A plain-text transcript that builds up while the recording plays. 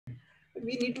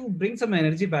We need to bring some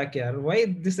energy back here. Why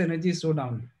this energy is so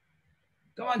down?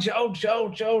 Come on, shout,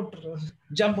 shout, shout.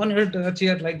 Jump on your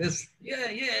chair like this. Yeah,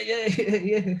 yeah, yeah, yeah,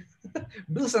 yeah.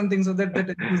 Do something so that that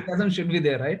enthusiasm should be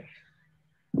there, right?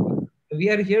 We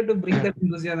are here to bring that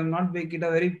enthusiasm, not make it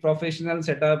a very professional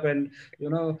setup. And you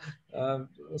know, uh,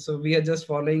 so we are just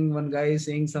following one guy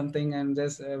saying something, and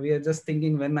just we are just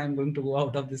thinking when I'm going to go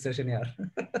out of this session here.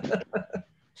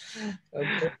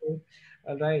 Okay,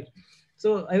 all right.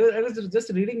 So I was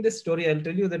just reading this story. I'll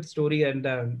tell you that story, and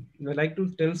I like to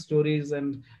tell stories.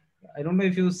 And I don't know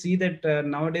if you see that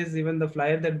nowadays, even the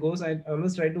flyer that goes, I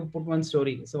always try to put one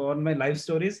story. So on my live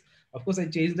stories, of course, I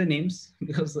change the names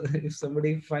because if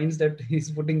somebody finds that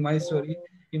he's putting my story,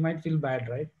 he might feel bad,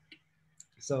 right?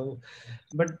 So,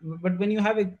 but when you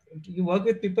have a, you work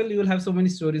with people, you will have so many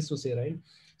stories to say, right?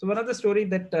 So one of the story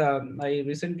that I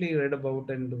recently read about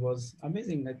and was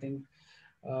amazing, I think.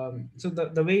 So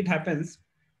the way it happens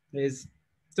is,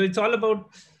 so it's all about,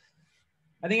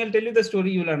 I think I'll tell you the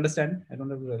story, you'll understand. I don't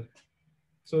know.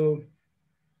 So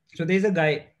so there's a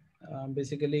guy,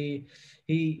 basically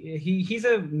he's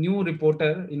a new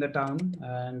reporter in the town,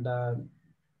 and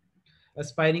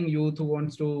aspiring youth who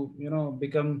wants to, you know,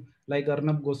 become like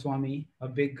Arnab Goswami, a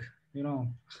big, you know,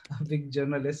 a big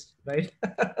journalist, right?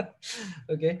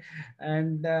 Okay.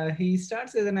 And he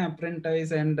starts as an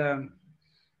apprentice, and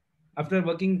after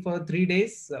working for 3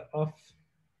 days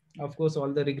of course,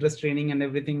 all the rigorous training and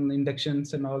everything,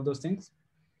 inductions and all those things.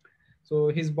 So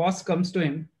his boss comes to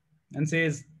him and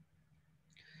says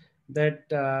that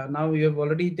now you have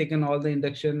already taken all the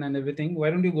induction and everything. Why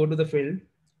don't you go to the field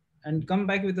and come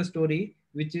back with a story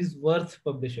which is worth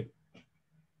publishing?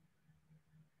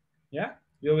 Yeah,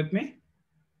 you're with me?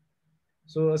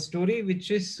 So a story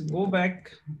which is, go back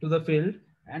to the field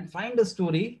and find a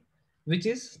story which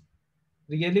is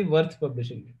really worth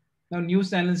publishing. Now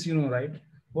news channels, you know, right?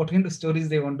 What kind of stories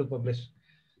they want to publish,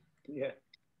 Yeah.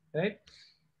 right?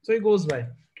 So he goes by,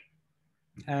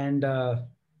 and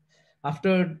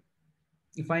after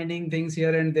finding things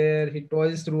here and there, he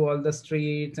toils through all the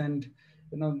streets, and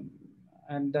you know,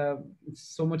 and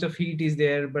so much of heat is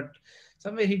there, but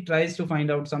somewhere he tries to find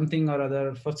out something or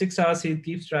other. For 6 hours he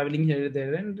keeps traveling here and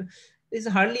there, and there's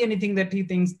hardly anything that he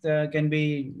thinks can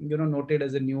be, you know, noted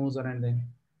as a news or anything.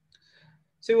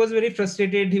 So he was very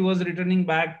frustrated. He was returning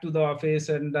back to the office,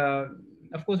 and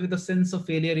of course, with a sense of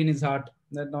failure in his heart,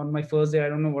 that on my first day, I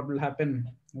don't know what will happen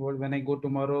when I go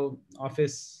tomorrow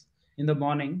office in the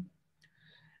morning.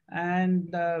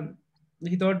 And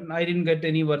he thought I didn't get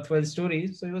any worthwhile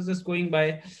stories, so he was just going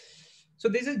by. So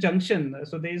there's a junction.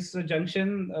 So there's a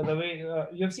junction. The way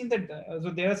you have seen that. So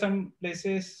there are some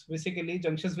places, basically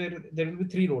junctions, where there will be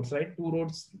three roads, right? Two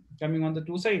roads coming on the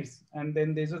two sides, and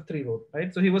then there's a three road,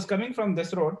 right? So he was coming from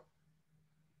this road,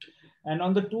 and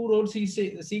on the two roads,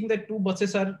 seeing that two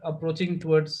buses are approaching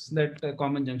towards that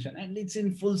common junction, and it's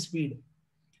in full speed.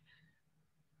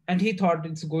 And he thought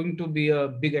it's going to be a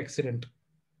big accident,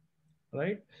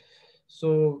 right?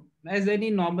 So as any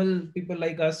normal people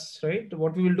like us, right,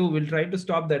 what we will do, we'll try to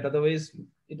stop that. Otherwise,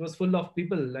 it was full of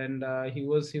people, and he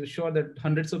was sure that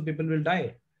hundreds of people will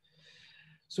die.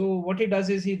 So what he does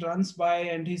is he runs by,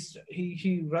 and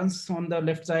he runs on the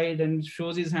left side and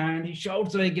shows his hand. He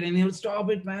shouts like, and he'll,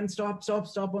 stop it, man, stop, stop,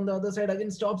 stop. On the other side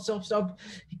again, stop, stop, stop.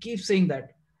 He keeps saying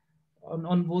that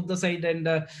on both the side,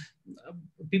 and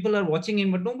people are watching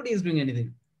him, but nobody is doing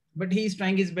anything. But he's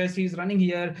trying his best. He's running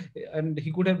here, and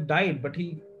he could have died, but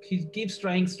he keeps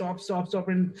trying, stop, stop, stop.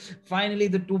 And finally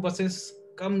the two buses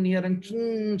come near, and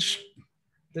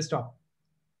they stop.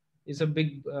 It's a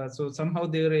big, so somehow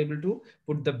they were able to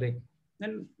put the brake.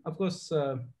 And of course,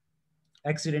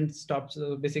 accident stops.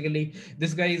 Basically,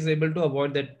 this guy is able to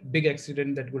avoid that big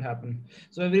accident that could happen.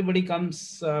 So everybody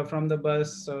comes from the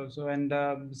bus, so and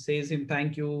says him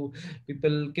thank you.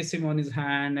 People kiss him on his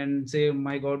hand and say,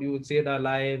 my God, you saved our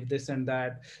life, this and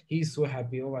that. He's so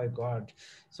happy. Oh my God.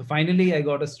 So finally I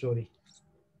got a story.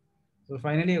 So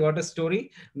finally, I got a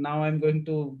story. Now I'm going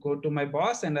to go to my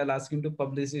boss, and I'll ask him to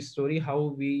publish this story,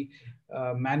 how we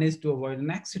managed to avoid an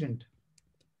accident.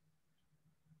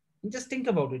 And just think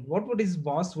about it. What would his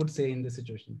boss would say in this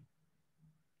situation?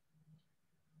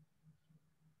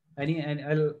 And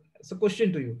I'll, so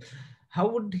question to you. How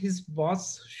would his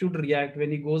boss should react when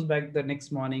he goes back the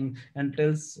next morning and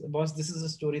tells boss, this is a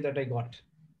story that I got.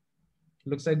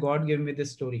 Looks like God gave me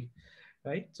this story,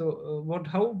 right? So what,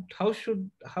 how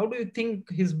do you think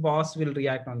his boss will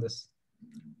react on this?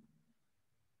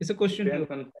 It's a question to you.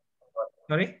 Depends on.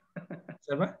 Sorry,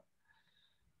 Sarva?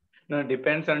 No,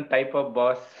 depends on type of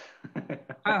boss.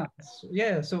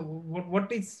 Yeah. So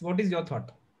what is your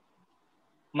thought?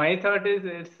 My thought is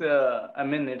it's I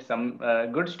mean it's some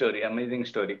good story, amazing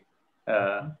story.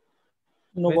 Uh,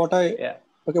 No, Very what I yeah,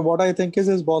 okay, what I think is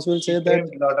his boss will he say that,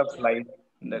 saved a lot of lives.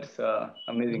 That's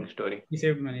amazing story. he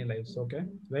saved many lives. Okay,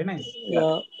 very nice. Yeah.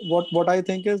 yeah, what I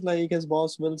think is like his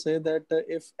boss will say that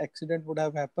if accident would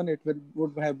have happened, it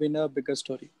would have been a bigger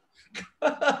story. I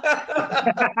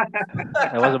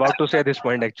was about to say this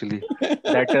point actually,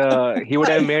 that he would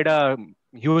have made a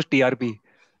huge TRP,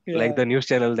 like Yeah, the news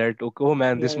channel that, oh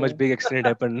man, yeah, this much yeah, big accident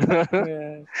happened.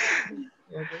 yeah.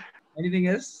 Okay. Anything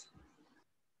else?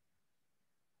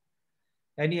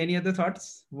 Any other thoughts?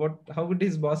 What? How would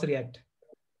his boss react?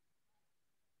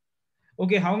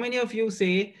 Okay. How many of you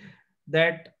say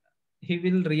that he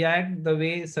will react the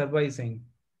way Sarba is saying?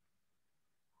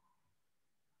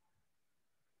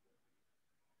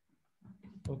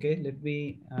 Okay. Let me.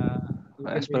 You can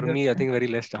As per raise your me, I hand. think very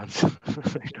less chance. I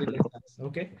Very don't less know. chance.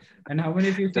 Okay. And how many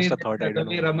of you say Just a that thought. I the don't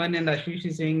way know. Raman and Ashish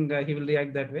is saying he will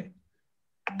react that way?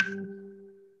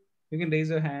 You can raise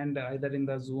your hand either in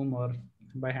the Zoom or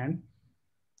by hand.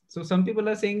 So some people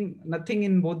are saying nothing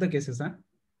in both the cases, huh?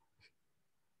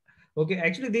 Okay,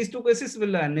 actually these two cases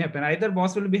will only happen. Either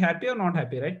boss will be happy or not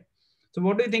happy, right? So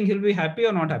what do you think? He'll be happy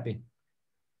or not happy?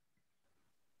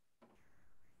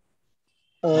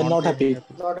 Not Not happy,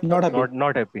 happy. not happy.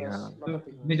 Not happy. So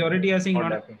majority are saying Not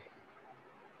not happy. happy.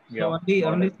 So Yeah, not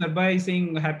only happy. Sarba is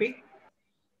saying happy.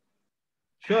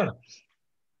 Sure,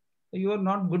 you are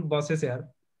not good bosses here.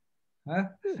 Huh?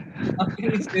 How can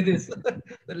you say this?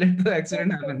 Let the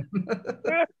accident happen.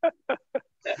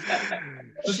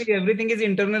 So see, everything is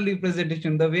internal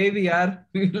representation. The way we are,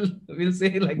 we'll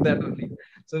say like that only.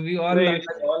 So we So all are like,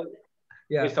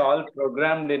 yeah, it's all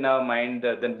programmed in our mind.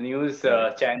 The news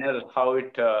channel, how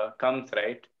it comes,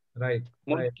 right? right, right.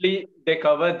 Mostly they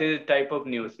cover this type of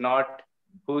news, not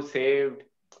who saved.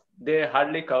 They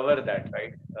hardly cover that,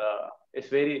 right? It's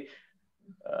very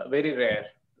rare.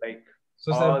 Like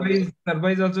So all this. Sarba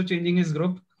is also changing his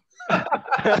group. I'm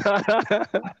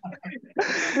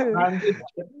just,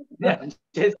 Yeah. I'm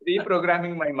just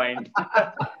reprogramming my mind.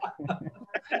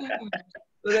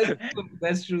 So that's true.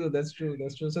 That's true. That's true.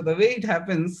 That's true. So the way it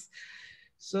happens,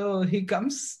 so he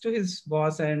comes to his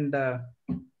boss and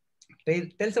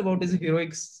tells about his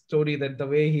heroic story, that the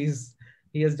way he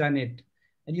has done it.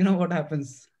 And you know what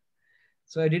happens?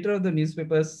 So editor of the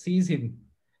newspaper sees him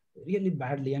really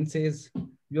badly and says,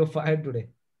 "You're fired today.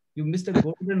 You missed a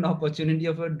golden opportunity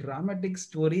of a dramatic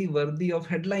story worthy of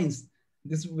headlines.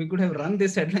 This we could have run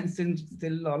this headline since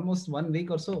till almost 1 week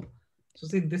or so." So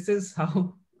see, this is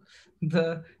how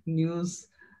the news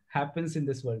happens in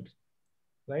this world,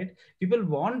 right? People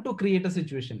want to create a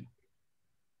situation,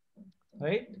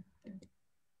 right?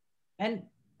 And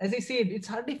as I said, it's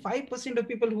hardly 5% of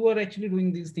people who are actually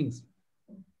doing these things.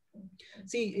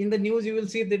 See, in the news, you will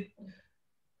see that.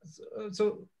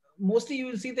 So mostly you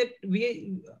will see that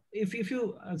if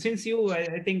you, since you,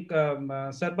 I think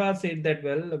Sarba said that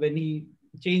well when he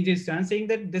changed his stance, saying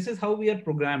that this is how we are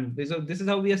programmed. This is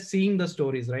how we are seeing the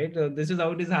stories, right? This is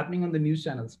how it is happening on the news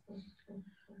channels.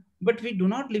 But we do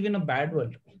not live in a bad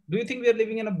world. Do you think we are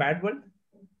living in a bad world?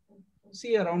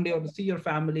 See around you, see your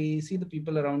family, see the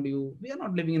people around you. We are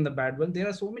not living in the bad world. There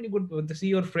are so many good. See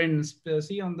your friends.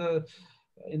 See on the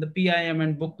in the PIM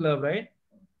and book club, right?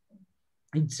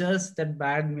 It's just that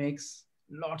bad makes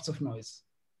lots of noise.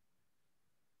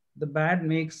 The bad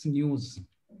makes news,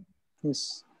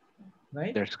 Yes,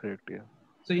 right? That's correct. Yeah.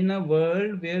 So in a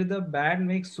world where the bad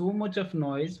makes so much of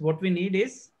noise, what we need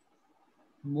is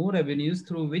more avenues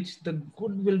through which the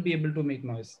good will be able to make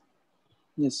noise.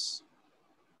 yes,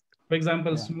 For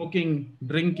example, Yeah. smoking,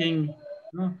 drinking,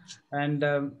 and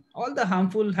all the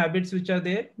harmful habits which are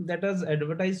there that is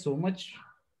advertised so much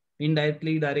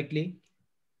indirectly, directly,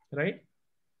 right?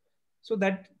 So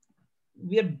that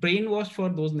we are brainwashed for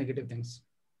those negative things,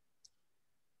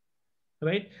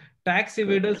 right? Tax Correct.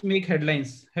 evaders make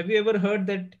headlines. Have you ever heard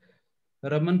that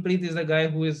Ramanpreet is the guy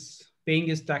who is paying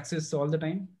his taxes all the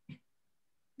time?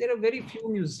 There are very few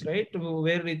news, right,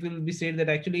 where it will be said that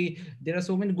actually there are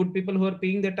so many good people who are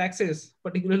paying their taxes,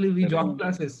 particularly we Correct. job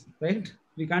classes, right?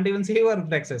 We can't even save our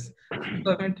taxes.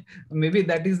 So, I mean, maybe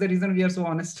that is the reason we are so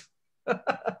honest.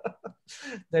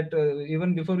 That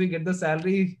even before we get the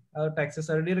salary, our taxes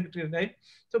are deducted, right?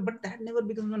 So, but that never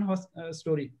becomes one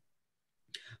story.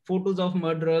 Photos of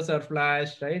murderers are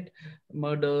flashed, right?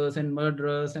 Murders and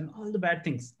murderers and all the bad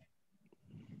things,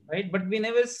 right? But we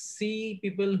never see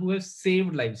people who have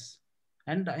saved lives.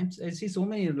 And I see so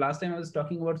many. Last time I was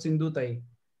talking about Sindhu Tai.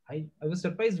 I was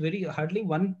surprised, very hardly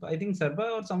one, I think Sarba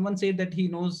or someone said that he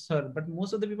knows her, but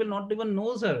most of the people not even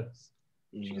knows her.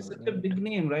 She's No, such a right. big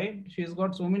name, right? She's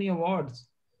got so many awards.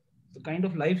 The kind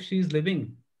of life she's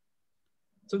living.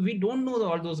 So we don't know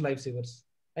all those lifesavers.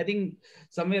 I think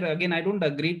somewhere again, I don't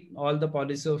agree all the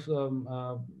policy of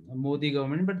Modi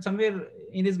government, but somewhere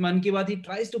in his Man Ki Baat, he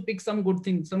tries to pick some good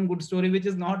thing, some good story, which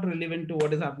is not relevant to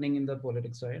what is happening in the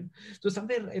politics, right? So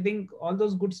somewhere I think all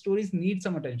those good stories need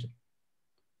some attention,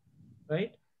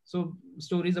 right? So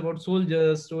stories about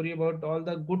soldiers, story about all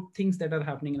the good things that are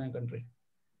happening in our country,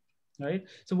 right?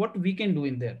 So what we can do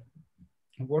in there,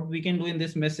 what we can do in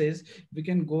this message, we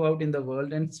can go out in the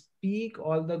world and speak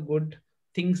all the good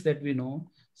things that we know,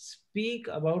 speak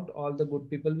about all the good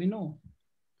people we know.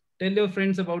 Tell your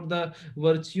friends about the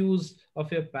virtues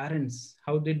of your parents.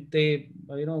 How did they,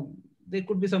 there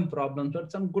could be some problems,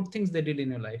 but some good things they did in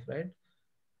your life, right?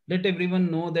 Let everyone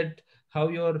know that how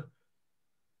your,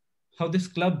 how this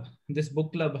club, this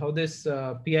book club, how this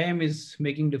PIM is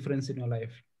making difference in your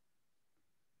life,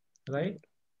 right?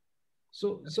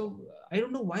 So I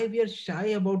don't know why we are shy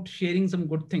about sharing some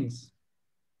good things,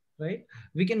 right?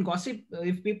 We can gossip.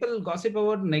 If people gossip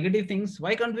about negative things,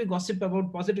 why can't we gossip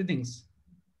about positive things?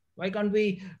 Why can't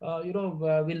we,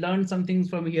 we learn some things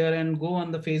from here and go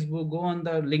on the Facebook, go on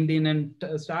the LinkedIn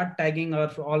and start tagging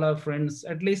our all our friends,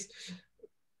 at least,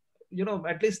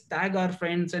 at least tag our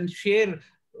friends and share.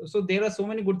 So there are so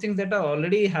many good things that are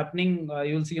already happening.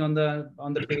 You'll see on the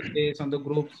pages, on the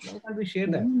groups. Why can't we share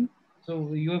that?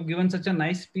 So you have given such a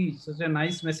nice speech, such a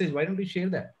nice message. Why don't we share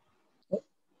that?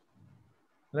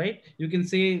 Right? You can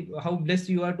say how blessed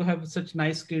you are to have such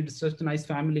nice kids, such a nice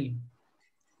family.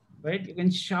 Right? You can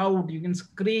shout, you can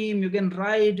scream, you can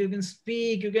write, you can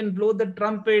speak, you can blow the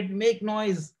trumpet, make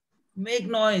noise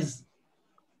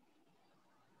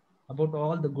about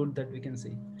all the good that we can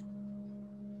see.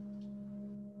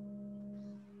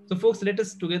 So folks, let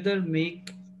us together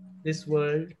make this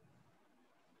world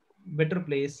better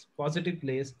place, positive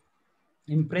place,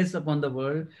 impress upon the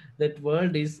world that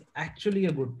world is actually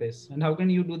a good place. And how can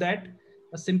you do that?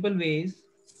 A simple way is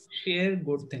share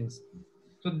good things.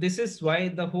 So this is why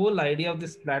the whole idea of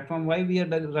this platform, why we are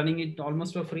running it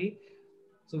almost for free.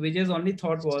 So Vijay's only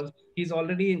thought was he's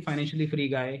already a financially free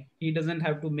guy. He doesn't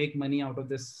have to make money out of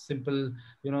this simple,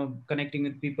 connecting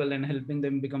with people and helping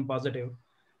them become positive.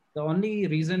 The only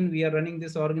reason we are running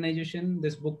this organization,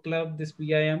 this book club, this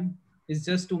PIM, is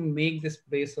just to make this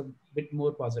place a bit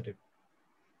more positive,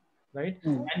 right?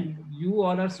 And you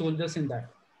all are soldiers in that,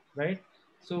 right?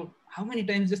 So how many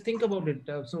times, just think about it.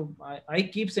 I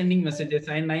keep sending messages,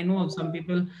 and I know some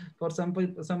people, for some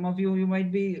people, some of you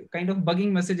might be kind of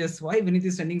bugging messages. Why Vinith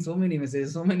is sending so many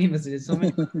messages, so many messages, so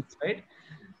many messages, right?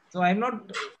 So I'm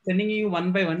not sending you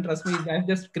one by one. Trust me, I've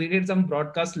just created some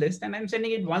broadcast list and I'm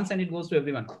sending it once and it goes to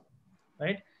everyone,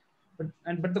 right?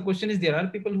 But the question is, there are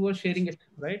people who are sharing it,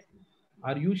 right?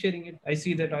 Are you sharing it? I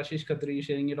see that Ashish Khatri is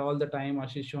sharing it all the time.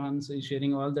 Ashish Chauhan is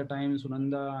sharing all the time.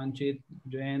 Sunanda, Anchit,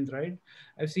 Jayant, right?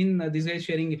 I've seen these guys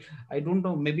sharing it. I don't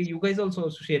know. Maybe you guys also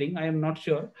sharing. I am not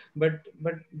sure. But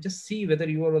just see whether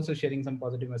you are also sharing some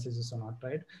positive messages or not,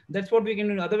 right? That's what we can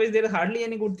do. Otherwise, there are hardly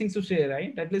any good things to share,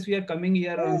 right? At least we are coming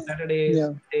here on Saturdays.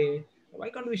 Yeah. Sunday.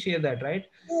 Why can't we share that, right?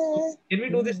 So can we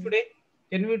do this today?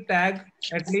 Can we tag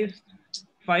at least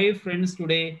 5 friends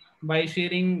today by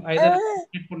sharing either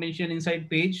potential inside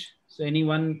page? So any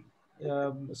one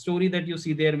story that you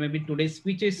see there, maybe today's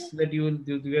speeches that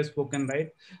you have spoken, right?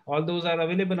 All those are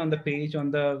available on the page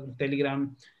on the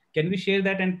Telegram. Can we share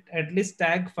that and at least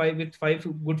tag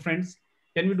 5 good friends?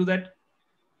 Can we do that?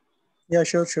 Yeah,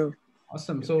 sure.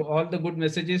 Awesome. So all the good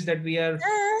messages that we have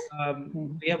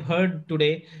heard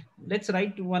today, let's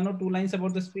write 1 or 2 lines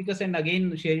about the speakers and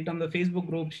again share it on the Facebook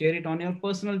group, share it on your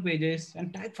personal pages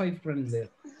and tag 5 friends there,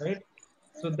 right?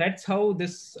 So that's how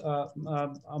this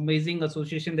amazing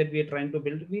association that we are trying to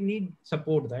build, we need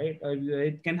support, right?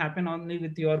 It can happen only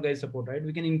with your guys support, right?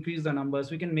 We can increase the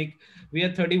numbers. We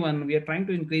are 31. We are trying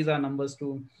to increase our numbers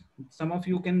to, some of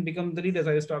you can become the leaders.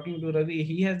 I was talking to Ravi.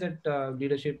 He has that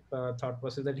leadership thought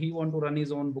process that he want to run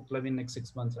his own book club in next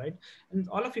 6 months, right? And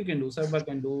all of you can do. Sarba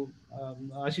can do.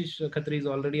 Ashish Khatri is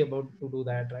already about to do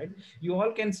that, right? You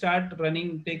all can start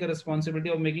running, take a responsibility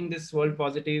of making this world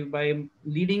positive by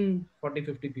leading 40,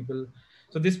 50 people.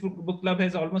 So this book club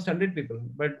has almost 100 people,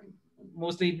 but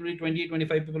mostly it will be 20,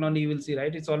 25 people only you will see,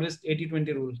 right? It's always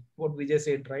 80-20 rule, what Vijay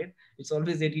said, right? It's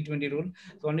always 80-20 rule.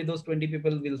 So only those 20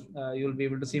 people will you'll be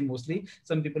able to see mostly.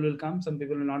 Some people will come, some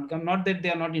people will not come. Not that they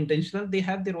are not intentional, they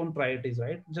have their own priorities,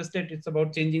 right? Just that it's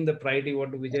about changing the priority,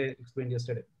 what Vijay explained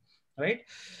yesterday, right?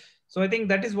 So I think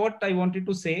that is what I wanted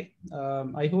to say.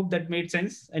 I hope that made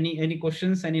sense. Any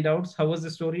questions, any doubts? How was the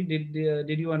story?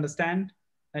 Did you understand?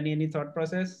 Any thought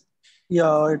process?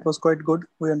 Yeah, it was quite good.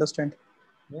 We understand.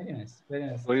 Very nice, very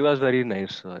nice. Story was very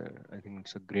nice. I think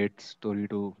it's a great story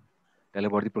to tell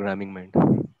about the programming mind.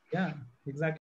 Yeah. Exactly.